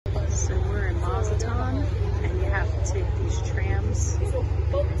take these trams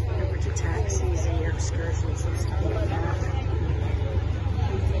over to taxis and your excursions and stuff like that.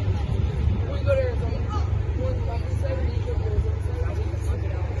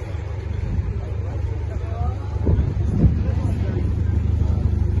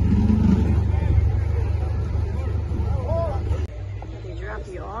 They drop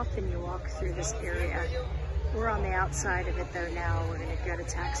you off and you walk through this area. We're on the outside of it though now. We're going to get a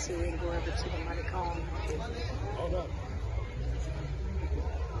taxi and go over to the Mazatlan.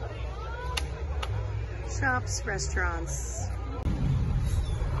 Shops, restaurants.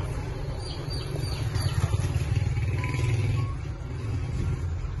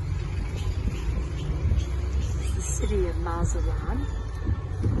 This is the city of Mazatlan.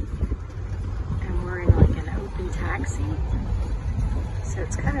 And we're in like an open taxi. So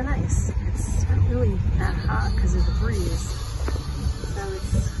it's kind of nice. It's not really that hot because of the breeze. So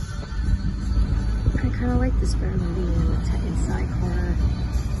I kind of like this better than being in the inside corner.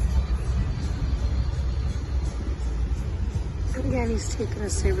 And again, he's taking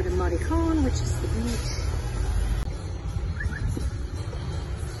us over to Mazatlan, which is the beach.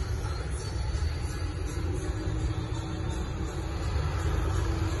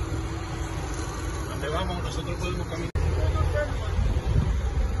 Donde vamos, nosotros podemos caminar.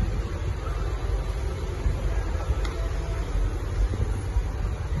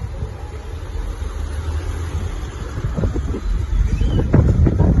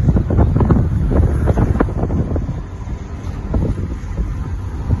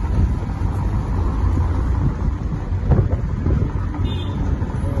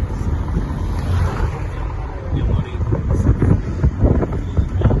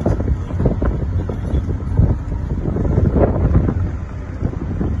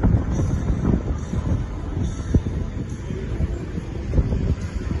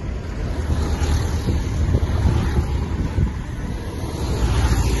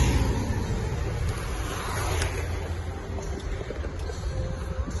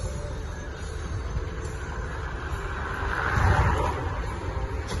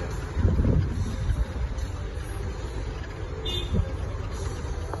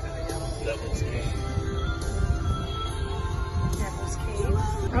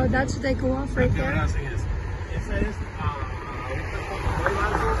 Oh, that's what they go off right there?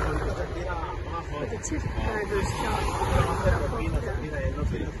 But the tip driver's shop.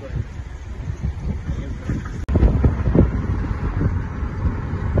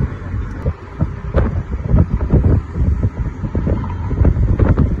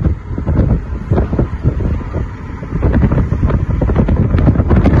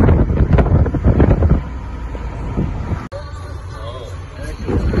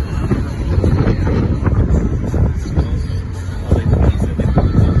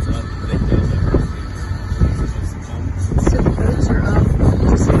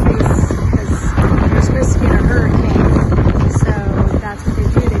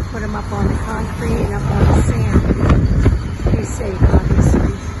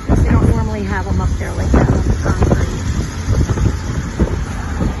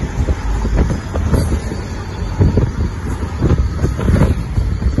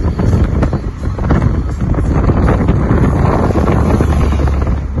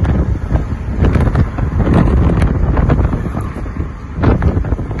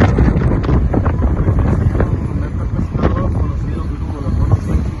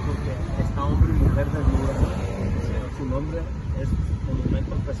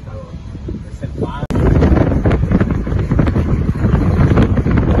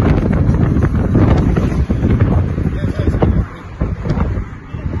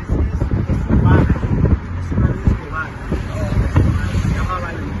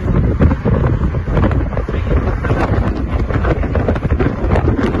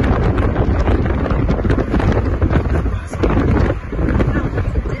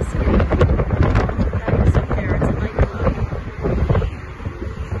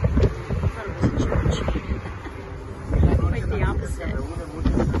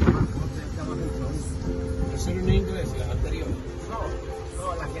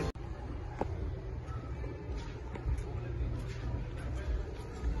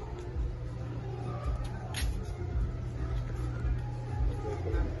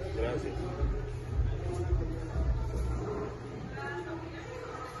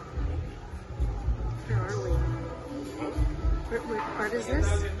 What part is this?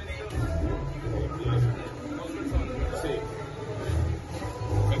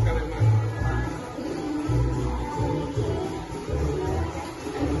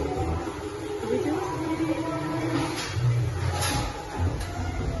 What are we doing?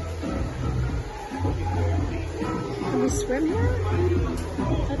 swim here? I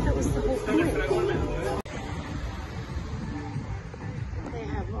thought that was the whole point. They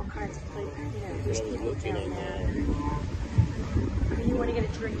have all kinds of like, there's people down there. I mean, you want to get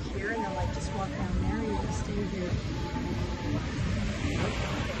a drink here and then like just walk down there, or you want to stay here?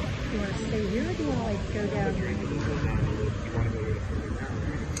 You want to stay here, or do you want to like go down here?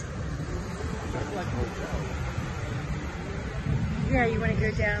 Yeah, you want to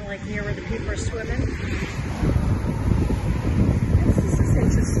go down like near where the people are swimming. This is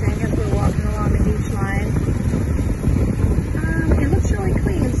interesting as we're walking along the beach line. It looks really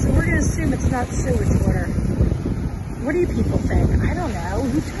clean, so we're going to assume it's not sewage water. What do you people think? I don't know.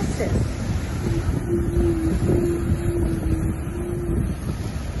 Who does this?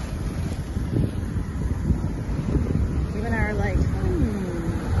 Even our like,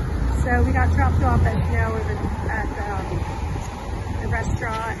 So we got dropped off at the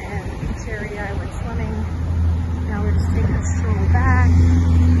restaurant and pizzeria. I went swimming. Now we're just taking a stroll back,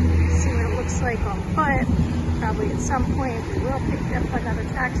 see what it looks like on foot. Probably at some point we will pick up another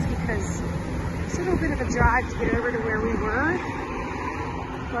taxi because it's a little bit of a drive to get over to where we were.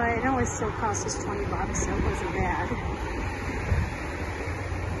 But it only still cost us 20 bucks, so it wasn't bad.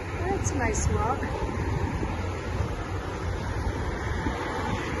 But it's a nice walk.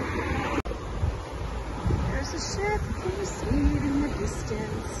 There's a ship. Can you see it in the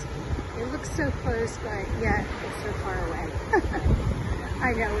distance? It looks so close, but yet it's so far away.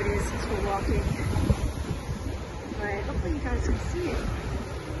 I know it is since we're walking. But hopefully you guys can see it.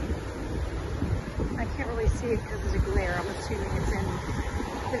 I can't really see it because of the glare. I'm assuming it's in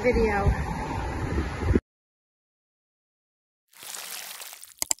the video.